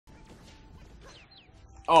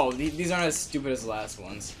Oh, these aren't as stupid as the last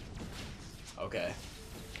ones. Okay.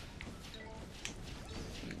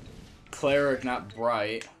 Cleric, not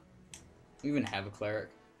bright. We even have a cleric.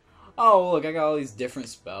 Oh, look, I got all these different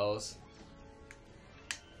spells.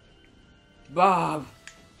 Bob!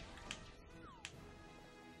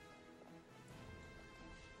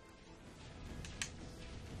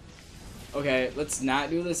 Okay, let's not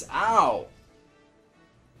do this. Ow!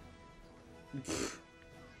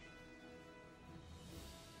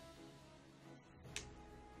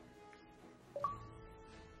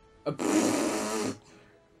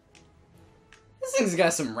 This thing's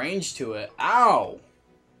got some range to it. Ow!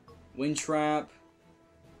 Wind trap.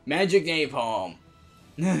 Magic napalm.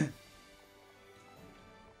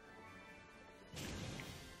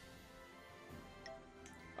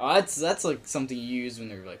 Oh, that's like something you use when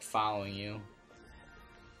they're like following you.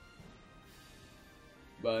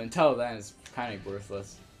 But until then, it's kind of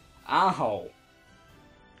worthless. Ow!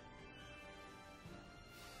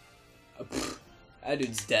 That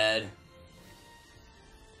dude's dead.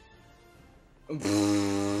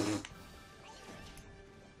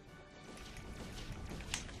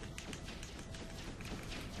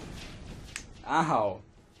 Ow!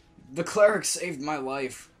 The cleric saved my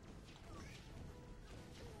life.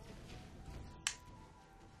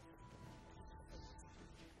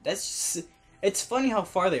 That's just, it's funny how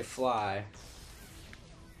far they fly.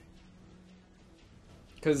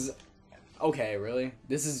 Cause, okay, really?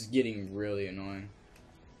 This is getting really annoying.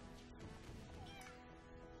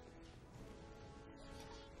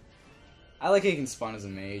 I like how you can spawn as a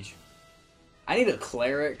mage. I need a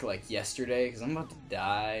cleric like yesterday because I'm about to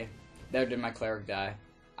die. There, did my cleric die?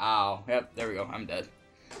 Ow. Yep, there we go. I'm dead.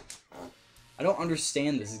 I don't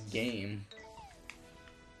understand this game.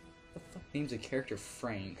 What the fuck names a character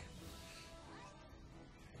Frank?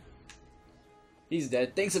 He's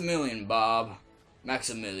dead. Thanks a million, Bob.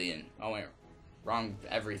 Maximilian. Oh wait, wrong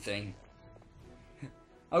everything.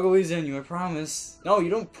 I'll go easy on you, I promise. No, you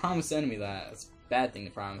don't promise the enemy that. That's a bad thing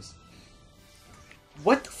to promise.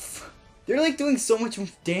 What the f- They're like doing so much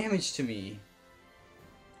damage to me.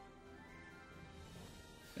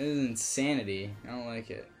 This is insanity. I don't like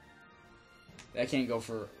it. I can't go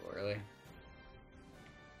for really.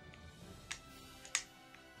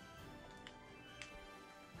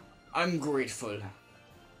 I'm grateful.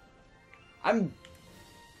 I'm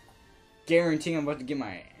guaranteeing I'm about to get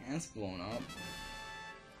my ass blown up.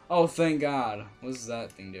 Oh, thank God. What does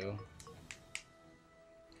that thing do?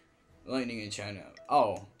 Lightning in China.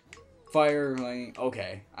 Oh. Fire, lightning.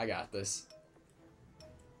 Okay, I got this.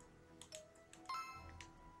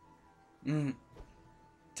 Mm.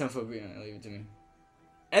 10-foot behind, leave it to me.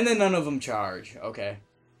 And then none of them charge. Okay.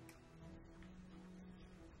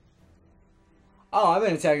 Oh, I've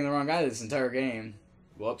been attacking the wrong guy this entire game.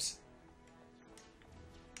 Whoops.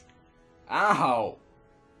 Ow!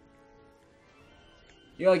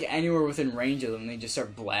 You're like anywhere within range of them, they just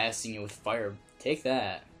start blasting you with fire. Take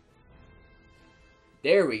that.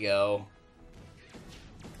 There we go.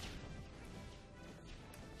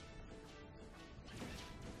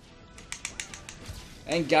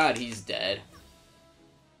 Thank God he's dead.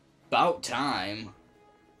 About time.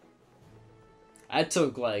 That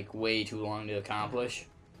took like way too long to accomplish.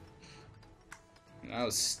 That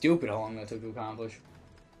was stupid how long that took to accomplish.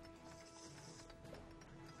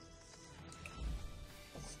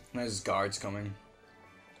 There's guards coming.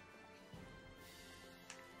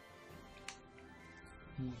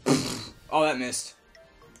 Oh, that missed.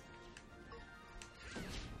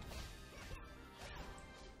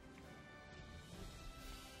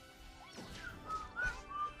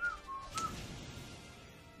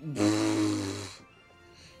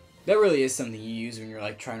 That really is something you use when you're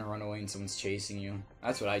like trying to run away and someone's chasing you.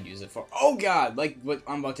 That's what I'd use it for. Oh God, like what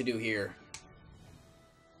I'm about to do here.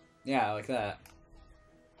 Yeah, like that.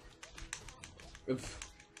 Oof.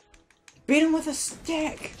 Beat him with a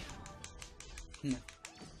stick!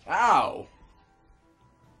 Ow!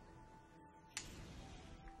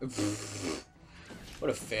 What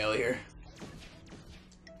a failure.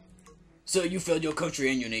 So you failed your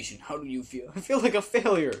country and your nation. How do you feel? I feel like a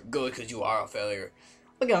failure. Good, because you are a failure.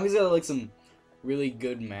 Look at him, he's got like some really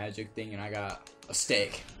good magic thing and I got a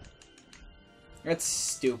steak. That's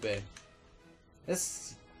stupid.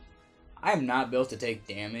 I am not built to take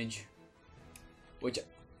damage. Which,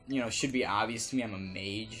 you know, should be obvious to me. I'm a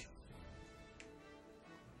mage.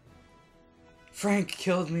 Frank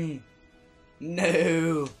killed me.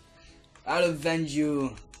 No. I'll avenge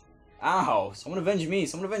you. Ow. Someone avenge me.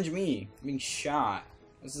 Someone avenge me. I'm being shot.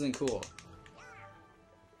 This isn't cool.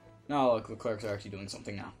 No, look, the clerks are actually doing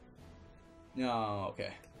something now. No,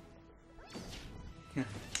 okay.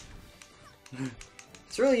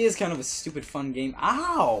 This really is kind of a stupid fun game.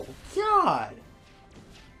 Ow! God!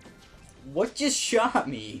 What just shot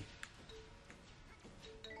me?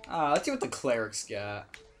 Let's see what the clerics got.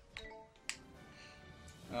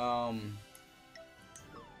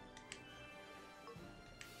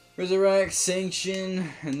 Resurrect, Sanction,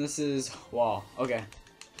 and this is Wall. Okay.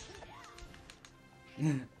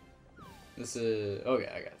 This is okay.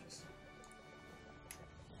 I got this.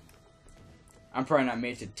 I'm probably not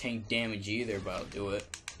made to tank damage either, but I'll do it.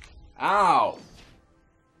 Ow!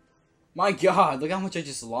 My God! Look how much I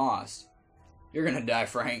just lost. You're gonna die,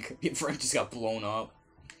 Frank. Frank just got blown up.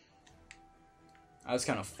 That was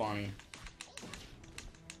kind of funny.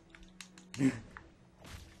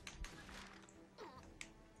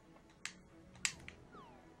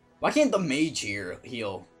 Why can't the mage here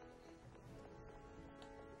heal?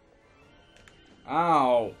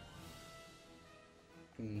 Ow.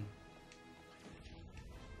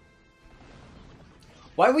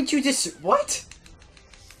 Why would you just... What?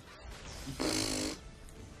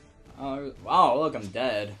 Wow, look, I'm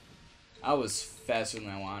dead. I was faster than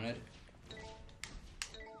I wanted.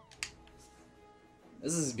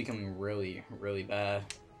 This is becoming really, really bad.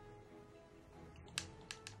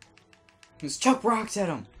 Let's chuck rocks at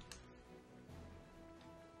him.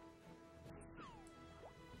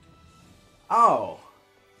 Oh.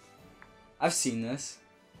 I've seen this.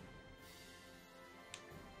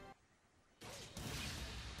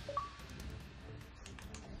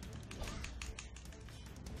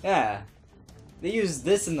 Yeah. They used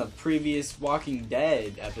this in the previous Walking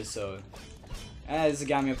Dead episode. This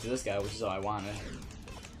got me up to this guy, which is all I wanted.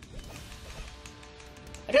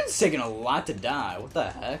 I think it's taking a lot to die. What the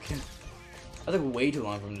heck? I took way too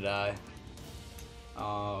long for him to die.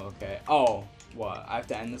 Oh, okay. Oh, what? I have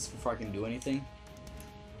to end this before I can do anything?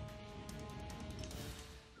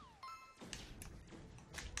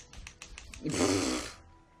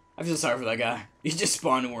 I feel sorry for that guy. He just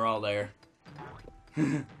spawned and we're all there.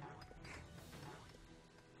 Do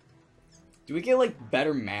we get, like,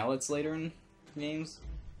 better mallets later in games?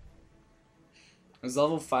 Is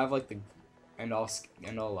level 5 like the end all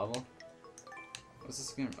level? What's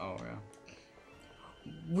this again? Oh, yeah.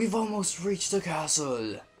 We've almost reached the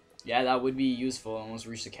castle! Yeah, that would be useful. Almost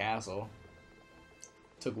reached the castle.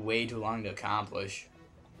 Took way too long to accomplish.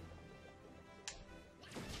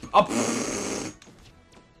 Up!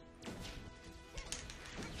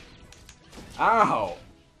 Ow!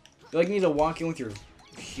 You like need to walk in with your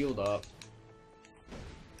shield up.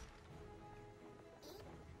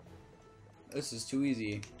 This is too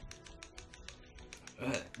easy.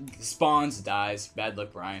 Spawns, dies. Bad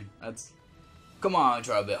luck, Brian. That's... Come on,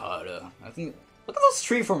 try a bit harder. I think... Look at those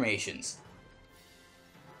tree formations.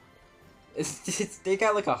 They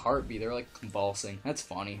got like a heartbeat. They're like convulsing. That's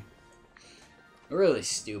funny. Really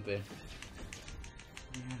stupid.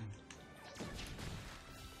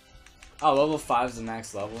 Oh, level 5 is the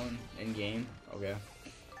max level in game? Okay.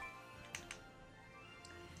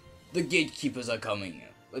 The gatekeepers are coming.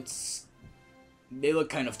 They look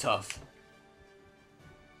kind of tough.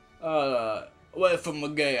 Away from the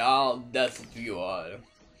gate, I'll death with you all.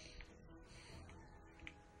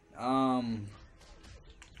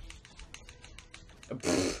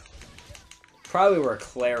 Probably where a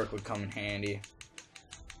cleric would come in handy.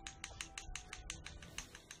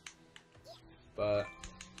 But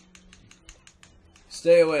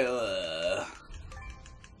stay away.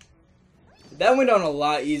 That went down a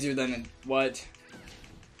lot easier than what?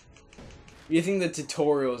 You think the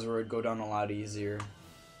tutorials would go down a lot easier.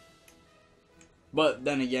 But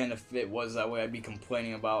then again, if it was that way, I'd be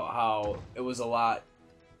complaining about how it was a lot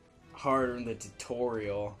harder in the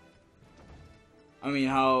tutorial. I mean,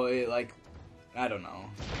 how it, like, I don't know.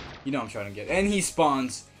 You know what I'm trying to get. And he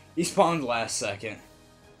spawned last second.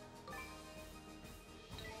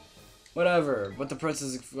 Whatever, but the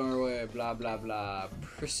princess is far away, blah blah blah.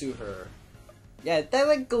 Pursue her. Yeah, that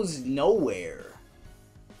like goes nowhere.